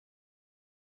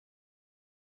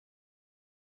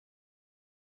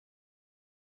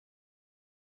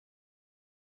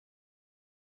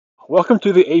Welcome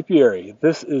to the Apiary.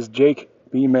 This is Jake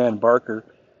B-Man Barker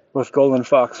with Golden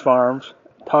Fox Farms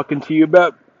talking to you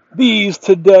about bees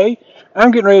today.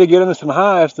 I'm getting ready to get into some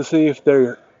hives to see if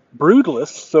they're broodless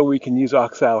so we can use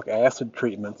oxalic acid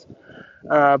treatments.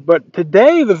 But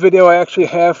today the video I actually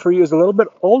have for you is a little bit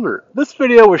older. This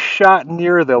video was shot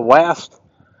near the last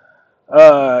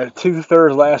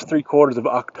two-thirds, last three-quarters of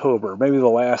October, maybe the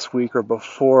last week or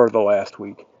before the last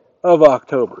week of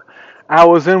October. I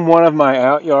was in one of my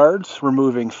outyards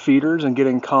removing feeders and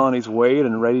getting colonies weighed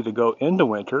and ready to go into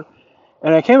winter,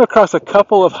 and I came across a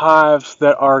couple of hives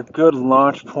that are good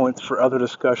launch points for other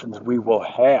discussions we will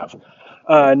have.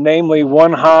 Namely,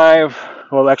 one hive,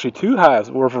 well, actually two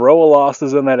hives, where Varroa loss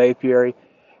is in that apiary,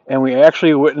 and we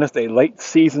actually witnessed a late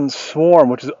season swarm,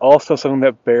 which is also something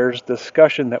that bears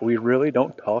discussion that we really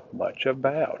don't talk much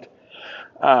about.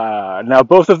 Now,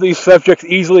 both of these subjects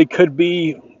easily could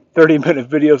be 30-minute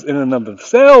videos in and of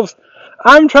themselves.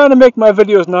 I'm trying to make my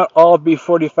videos not all be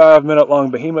 45-minute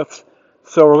long behemoths,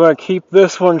 so we're going to keep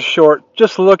this one short.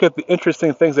 Just look at the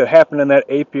interesting things that happen in that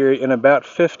apiary in about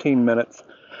 15 minutes,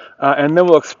 and then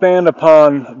we'll expand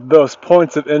upon those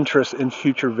points of interest in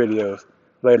future videos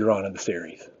later on in the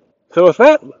series. So with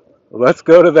that, let's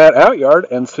go to that outyard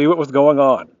and see what was going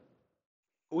on.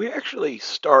 We actually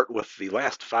start with the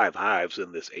last 5 hives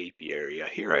in this apiary.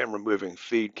 Here I am removing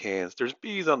feed cans. There's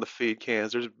bees on the feed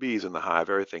cans. There's bees in the hive.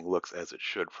 Everything looks as it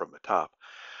should from the top.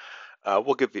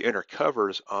 We'll get the inner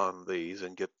covers on these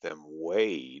and get them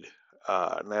weighed.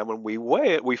 Now, when we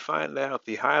weigh it, we find out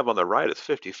the hive on the right is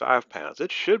 55 pounds.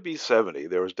 It should be 70.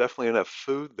 There was definitely enough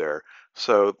food there.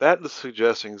 So that is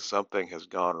suggesting something has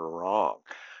gone wrong.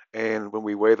 And when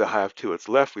we weigh the hive to its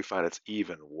left, we find it's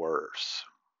even worse.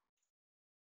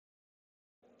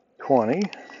 20.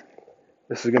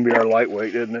 This is going to be our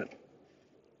lightweight, isn't it?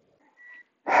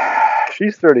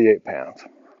 She's 38 pounds.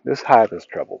 This hive is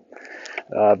troubled.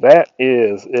 That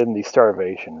is in the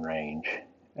starvation range.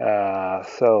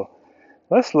 So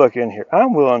let's look in here.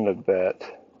 I'm willing to bet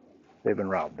they've been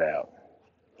robbed out.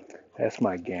 That's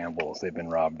my gambles. They've been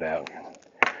robbed out.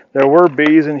 There were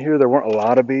bees in here. There weren't a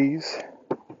lot of bees.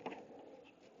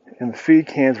 And the feed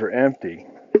cans were empty.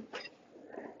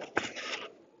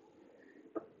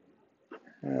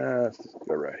 Let's just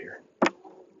go right here.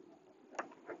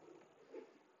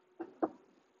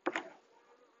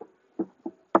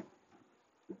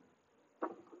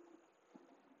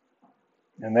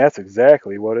 And that's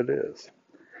exactly what it is.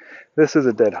 This is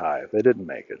a dead hive. They didn't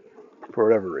make it for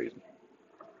whatever reason.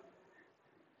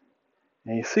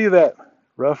 And you see that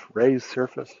rough raised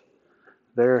surface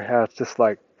there, how it's just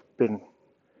like been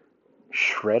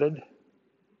shredded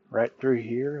right through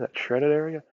here, that shredded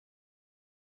area.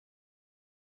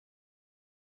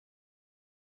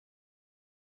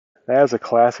 That is a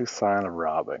classic sign of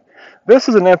robbing. This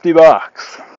is an empty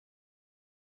box.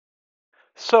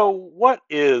 So, what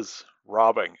is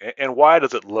robbing and why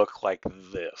does it look like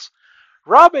this?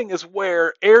 Robbing is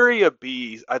where area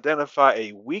bees identify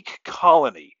a weak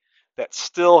colony that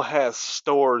still has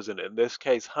stores in it, in this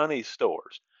case, honey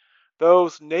stores.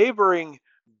 Those neighboring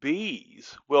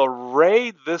bees will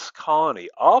raid this colony,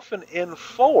 often in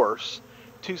force,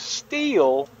 to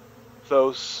steal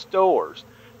those stores.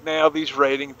 Now, these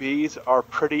raiding bees are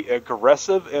pretty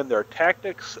aggressive in their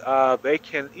tactics. They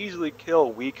can easily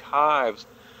kill weak hives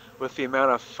with the amount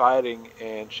of fighting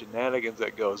and shenanigans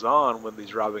that goes on when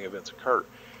these robbing events occur.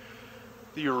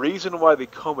 The reason why the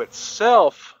comb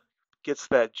itself gets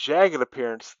that jagged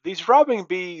appearance, these robbing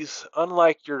bees,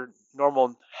 unlike your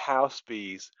normal house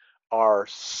bees, are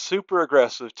super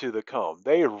aggressive to the comb.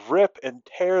 They rip and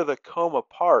tear the comb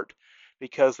apart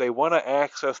because they want to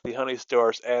access the honey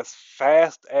stores as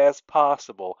fast as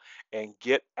possible and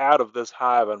get out of this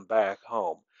hive and back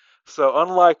home. So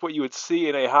unlike what you would see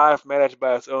in a hive managed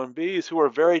by its own bees, who are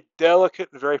very delicate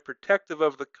and very protective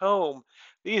of the comb,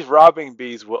 these robbing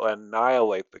bees will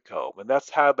annihilate the comb, and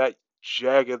that's how that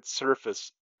jagged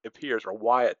surface appears, or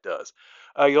why it does.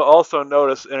 You'll also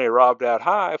notice in a robbed out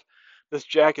hive, this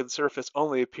jagged surface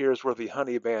only appears where the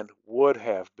honey band would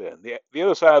have been. The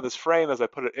other side of this frame, as I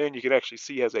put it in, you can actually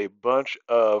see has a bunch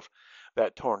of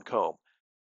that torn comb.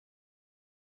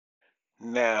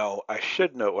 Now, I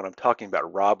should note when I'm talking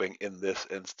about robbing in this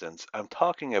instance, I'm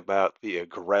talking about the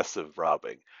aggressive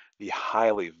robbing, the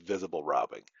highly visible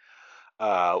robbing.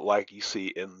 Like you see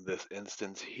in this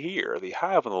instance here, the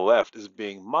hive on the left is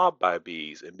being mobbed by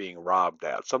bees and being robbed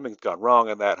out. Something's gone wrong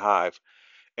in that hive,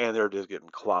 and they're just getting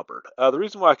clobbered. The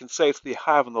reason why I can say it's the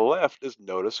hive on the left is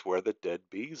notice where the dead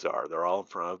bees are. They're all in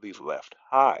front of the left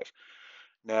hive.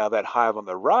 Now, that hive on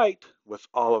the right, with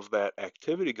all of that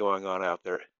activity going on out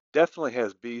there, definitely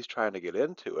has bees trying to get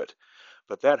into it.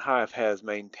 but that hive has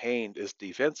maintained its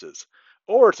defenses,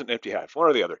 or it's an empty hive, one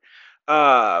or the other.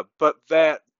 But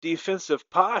that defensive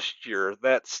posture,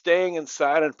 that staying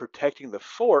inside and protecting the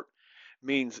fort,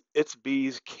 means its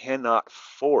bees cannot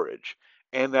forage,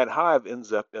 and that hive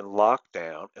ends up in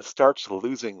lockdown and starts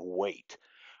losing weight.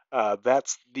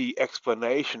 That's the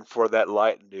explanation for that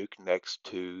light nuke next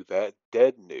to that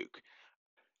dead nuke.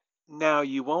 Now,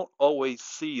 you won't always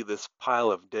see this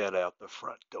pile of dead out the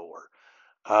front door.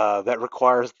 That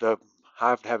requires the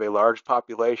hive to have a large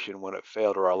population when it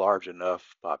failed, or a large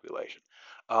enough population.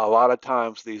 A lot of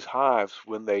times, these hives,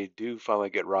 when they do finally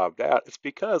get robbed out, it's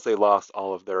because they lost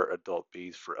all of their adult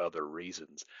bees for other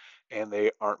reasons, and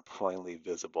they aren't plainly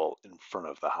visible in front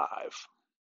of the hive.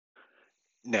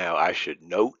 Now, I should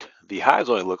note, the hives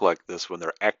only look like this when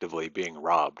they're actively being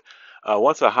robbed.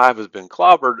 Once a hive has been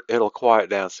clobbered, it'll quiet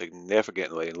down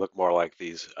significantly and look more like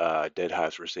these dead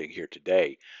hives we're seeing here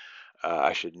today.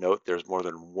 I should note there's more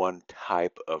than one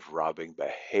type of robbing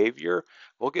behavior.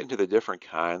 We'll get into the different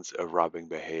kinds of robbing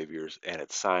behaviors and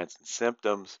its signs and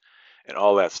symptoms and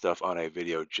all that stuff on a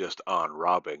video just on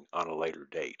robbing on a later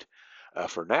date.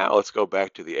 For now, let's go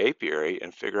back to the apiary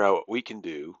and figure out what we can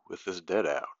do with this dead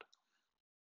out.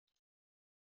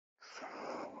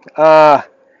 Uh,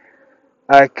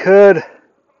 I could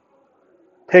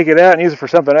take it out and use it for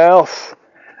something else.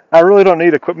 I really don't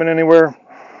need equipment anywhere.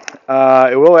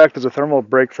 It will act as a thermal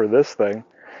break for this thing.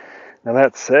 Now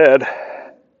that said,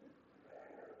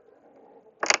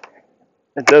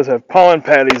 it does have pollen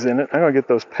patties in it. I'm going to get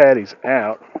those patties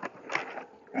out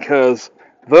because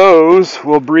those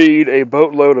will breed a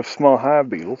boatload of small hive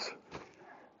beetles.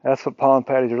 That's what pollen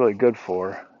patties are really good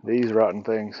for. These rotten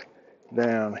things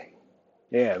down.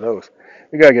 Yeah, those.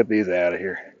 We got to get these out of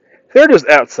here. If they're just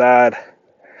outside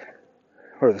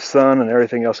where the sun and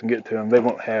everything else can get to them, they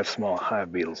won't have small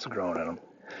hive beetles growing in them.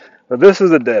 But this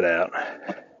is a dead out.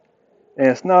 And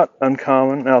it's not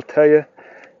uncommon. And I'll tell you,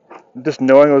 just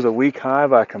knowing it was a weak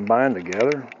hive I combined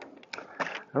together,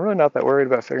 I'm really not that worried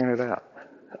about figuring it out.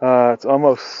 It's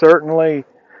almost certainly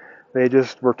they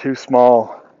just were too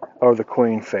small, or the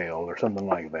queen failed, or something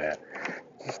like that.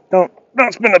 Just don't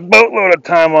spend a boatload of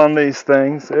time on these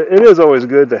things. It is always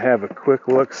good to have a quick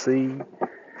look see.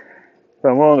 But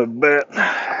I'm willing to bet.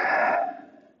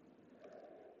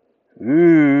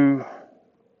 Ooh.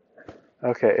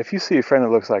 Okay, if you see a friend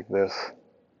that looks like this,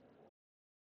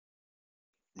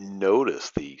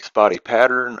 Notice the spotty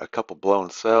pattern, a couple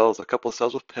blown cells, a couple of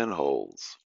cells with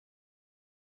pinholes.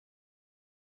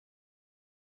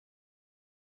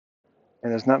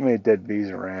 and there's not many dead bees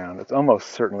around, it's almost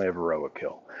certainly a Varroa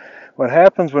kill. What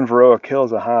happens when Varroa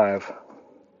kills a hive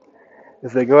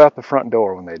is they go out the front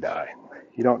door when they die.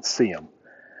 You don't see them.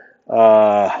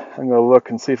 I'm going to look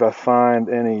and see if I find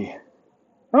any.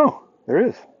 Oh, there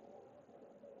is.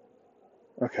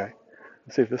 Okay.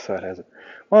 Let's see if this side has it.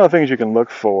 One of the things you can look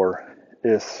for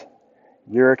is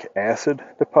uric acid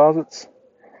deposits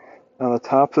on the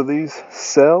tops of these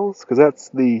cells, because that's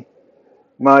the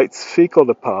mite's fecal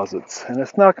deposits. And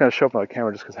it's not going to show up on the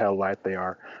camera just because how light they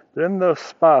are. But in those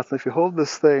spots, if you hold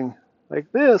this thing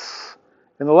like this,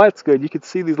 and the light's good, you can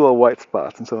see these little white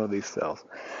spots in some of these cells.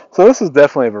 So this is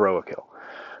definitely a Varroa kill.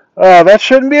 That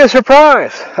shouldn't be a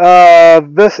surprise.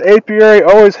 This apiary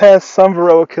always has some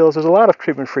Varroa kills. There's a lot of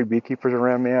treatment-free beekeepers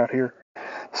around me out here.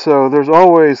 So there's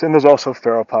always, and there's also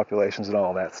feral populations and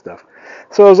all that stuff.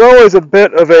 So there's always a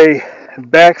bit of a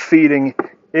backfeeding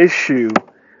issue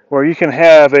where you can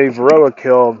have a Varroa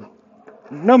kill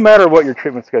no matter what your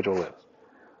treatment schedule is.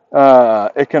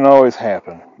 It can always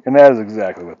happen. And that is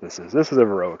exactly what this is. This is a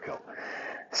Varroa kill.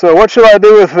 So what should I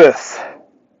do with this?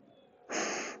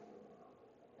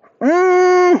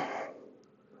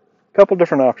 Couple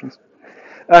different options.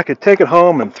 I could take it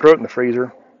home and throw it in the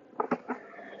freezer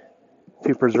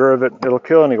to preserve it. It'll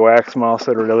kill any wax moths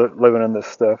that are living in this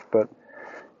stuff, but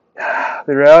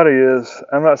the reality is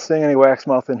I'm not seeing any wax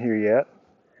moth in here yet,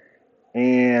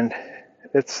 and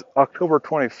it's October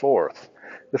 24th.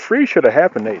 The freeze should have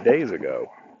happened 8 days ago.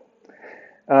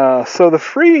 So the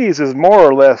freeze is more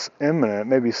or less imminent,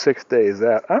 maybe 6 days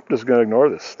out. I'm just going to ignore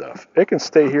this stuff. It can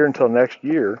stay here until next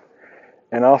year,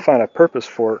 and I'll find a purpose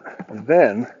for it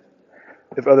then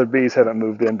if other bees haven't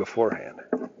moved in beforehand.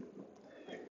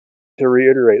 To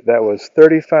reiterate, that was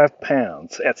 35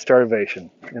 pounds at starvation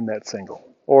in that single,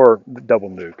 or double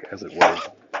nuke as it was.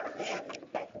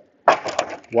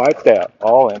 Wiped out,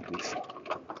 all empties.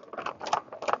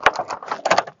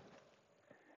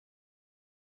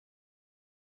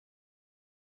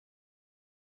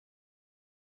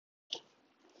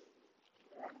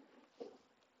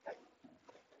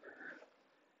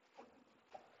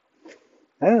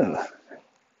 Oh,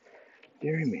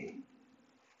 dearie me.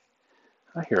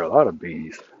 I hear a lot of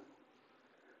bees.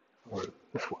 Or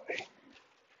this way.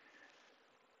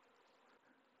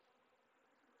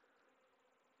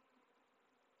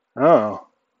 Oh,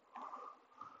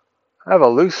 I have a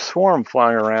loose swarm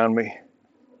flying around me,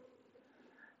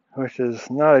 which is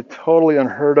not a totally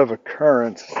unheard of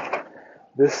occurrence.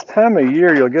 This time of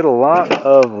year, you'll get a lot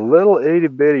of little itty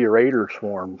bitty raider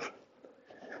swarms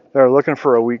that are looking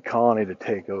for a weak colony to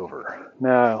take over.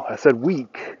 Now, I said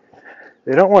weak.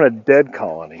 They don't want a dead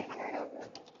colony,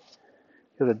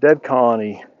 because a dead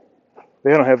colony,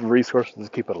 they don't have the resources to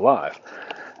keep it alive.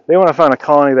 They want to find a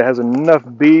colony that has enough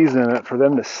bees in it for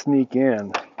them to sneak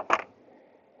in,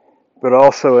 but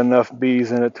also enough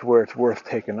bees in it to where it's worth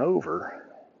taking over.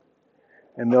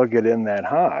 And they'll get in that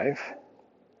hive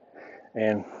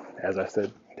and, as I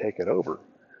said, take it over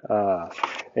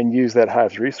and use that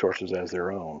hive's resources as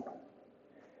their own.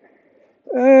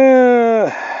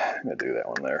 I'm going to do that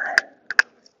one there.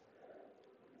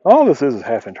 All this is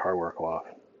 1/2 inch hardware cloth.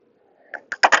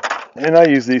 And I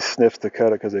use these snips to cut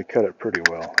it because they cut it pretty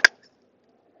well.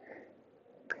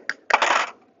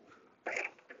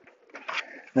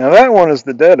 Now that one is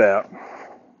the dead out.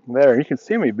 There, you can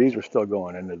see me bees are still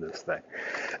going into this thing.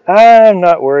 I'm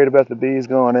not worried about the bees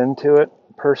going into it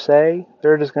per se.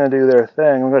 They're just going to do their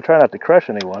thing. I'm going to try not to crush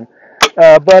anyone.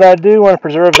 But I do want to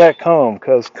preserve that comb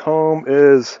because comb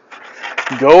is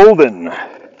golden.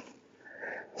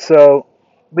 So,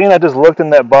 being I just looked in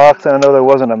that box and I know there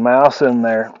wasn't a mouse in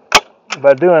there,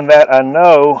 by doing that I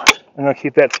know I'm going to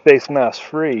keep that space mouse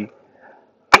free.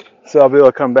 So I'll be able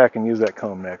to come back and use that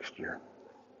comb next year.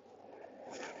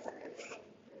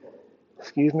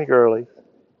 Excuse me, girlie.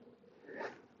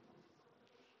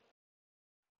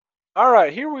 All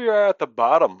right, here we are at the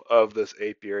bottom of this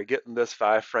apiary, getting this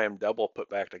 5-frame double put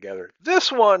back together.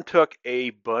 This one took a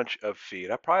bunch of feed.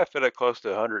 I probably fed it close to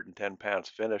 110 pounds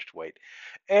finished weight,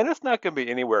 and it's not going to be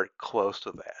anywhere close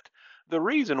to that. The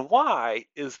reason why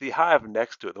is the hive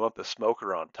next to it, the one with the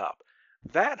smoker on top.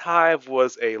 That hive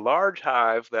was a large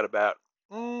hive that about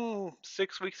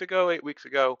 6 weeks ago, 8 weeks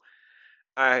ago,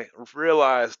 I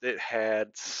realized it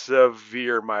had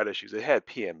severe mite issues. It had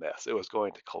PMS. It was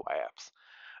going to collapse.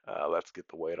 Let's get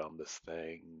the weight on this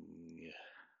thing.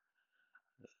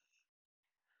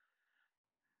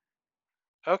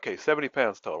 Okay, 70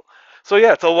 pounds total. So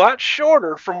yeah, it's a lot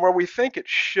shorter from where we think it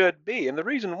should be. And the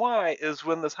reason why is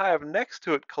when this hive next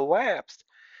to it collapsed,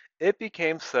 it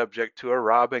became subject to a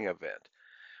robbing event.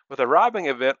 With a robbing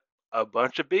event, a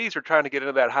bunch of bees are trying to get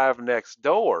into that hive next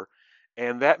door.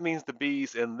 And that means the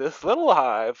bees in this little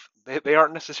hive, they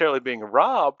aren't necessarily being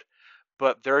robbed,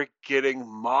 but they're getting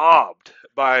mobbed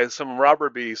by some robber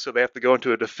bees, so they have to go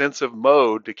into a defensive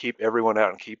mode to keep everyone out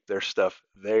and keep their stuff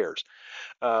theirs.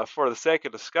 For the sake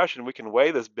of discussion, we can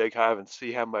weigh this big hive and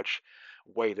see how much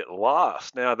weight it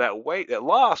lost. Now, that weight it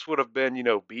lost would have been,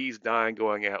 bees dying,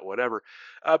 going out, whatever.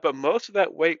 But most of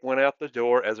that weight went out the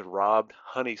door as robbed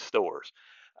honey stores.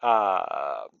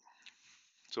 Uh,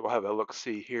 so we'll have a look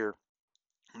see here.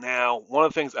 Now, one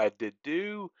of the things I did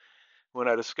do when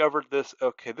I discovered this,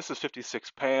 okay, this is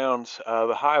 56 pounds.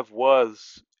 The hive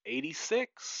was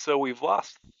 86, so we've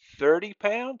lost 30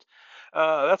 pounds.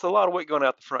 That's a lot of weight going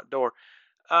out the front door.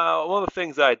 One of the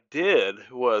things I did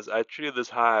was I treated this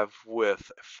hive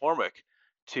with formic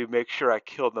to make sure I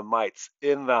killed the mites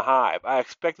in the hive. I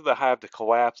expected the hive to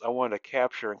collapse. I wanted to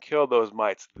capture and kill those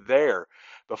mites there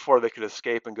before they could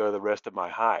escape and go to the rest of my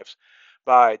hives.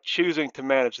 By choosing to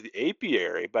manage the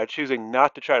apiary, by choosing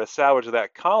not to try to salvage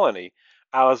that colony,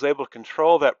 I was able to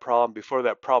control that problem before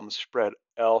that problem spread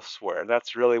elsewhere. And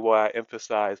that's really why I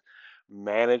emphasize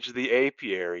manage the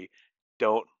apiary.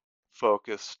 Don't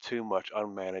focus too much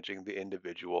on managing the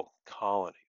individual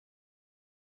colony.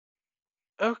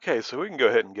 Okay, so we can go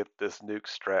ahead and get this nuke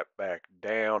strap back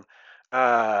down.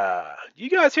 You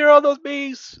guys hear all those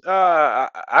bees?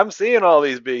 I'm seeing all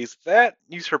these bees. That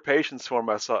usurpation swarm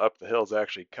I saw up the hill is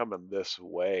actually coming this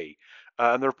way.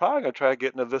 And they're probably going to try to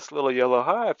get into this little yellow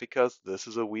hive because this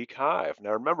is a weak hive.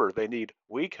 Now remember, they need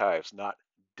weak hives, not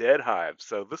dead hives.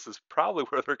 So this is probably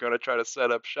where they're going to try to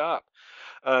set up shop.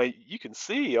 You can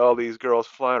see all these girls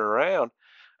flying around.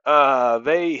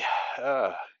 They,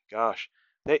 uh, gosh,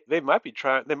 they might be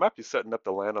trying. They might be setting up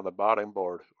the land on the bottom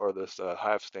board or this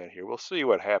hive stand here. We'll see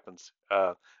what happens.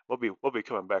 We'll be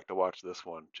coming back to watch this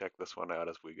one. Check this one out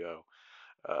as we go.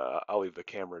 I'll leave the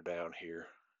camera down here.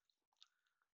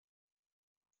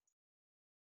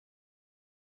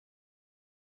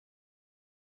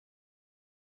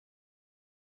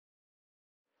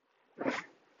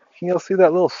 Can you all see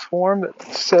that little swarm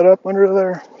that's set up under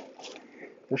there?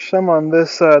 There's some on this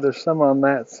side, there's some on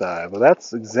that side, but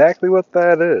that's exactly what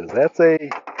that is.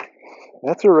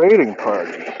 That's a raiding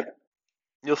party.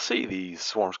 You'll see these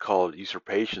swarms called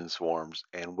usurpation swarms,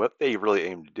 and what they really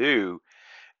aim to do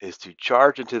is to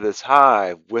charge into this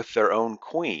hive with their own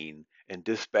queen and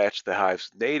dispatch the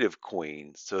hive's native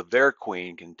queen so their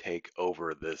queen can take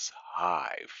over this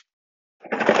hive.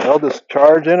 They'll just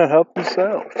charge in and help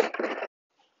themselves.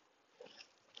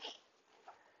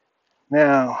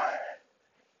 Now,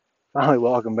 finally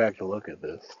welcome back to look at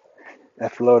this.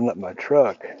 After loading up my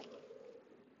truck,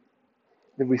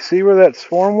 did we see where that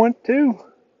swarm went to?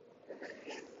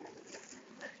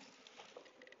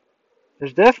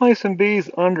 There's definitely some bees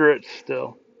under it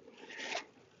still.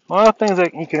 One of the things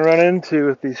that you can run into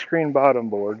with these screen bottom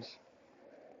boards,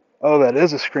 oh, that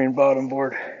is a screen bottom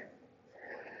board,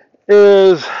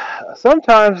 is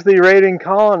sometimes the raiding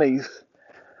colonies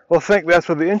will think that's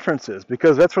where the entrance is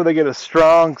because that's where they get a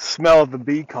strong smell of the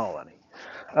bee colony.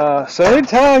 So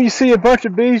anytime you see a bunch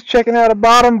of bees checking out a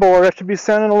bottom board, that should be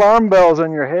sending alarm bells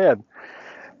in your head.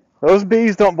 Those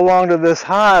bees don't belong to this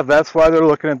hive. That's why they're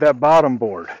looking at that bottom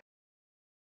board.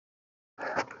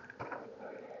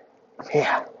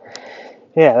 Yeah,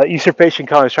 that usurpation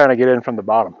colony is trying to get in from the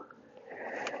bottom.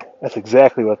 That's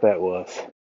exactly what that was.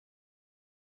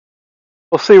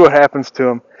 We'll see what happens to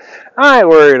them. I ain't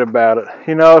worried about it.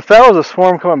 You know, if that was a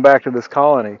swarm coming back to this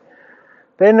colony,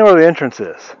 they know where the entrance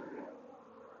is.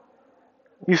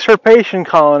 Usurpation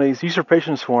colonies,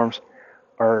 usurpation swarms,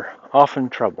 are often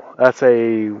trouble. That's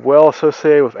a well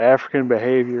associated with African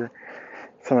behavior.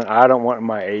 Something I don't want in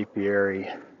my apiary.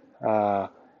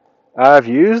 I've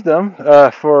used them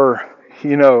for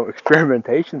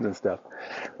experimentations and stuff,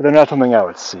 but they're not something I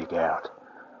would seek out.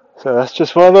 So that's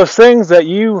just one of those things that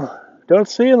you don't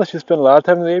see unless you spend a lot of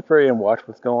time in the apiary and watch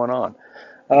what's going on.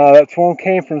 That swarm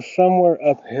came from somewhere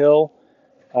uphill.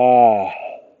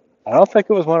 I don't think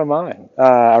it was one of mine.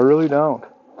 I really don't.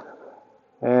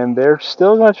 And they're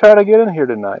still going to try to get in here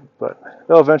tonight, but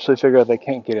they'll eventually figure out they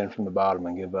can't get in from the bottom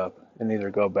and give up and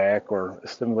either go back or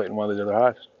assimilate in one of these other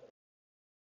hives.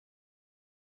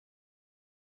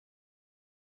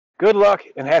 Good luck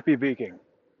and happy beaking.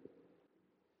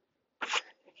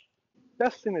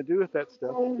 Best thing to do with that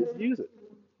stuff is use it.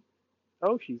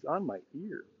 Oh, she's on my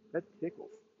ear. That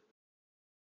tickles.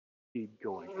 Keep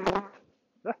going.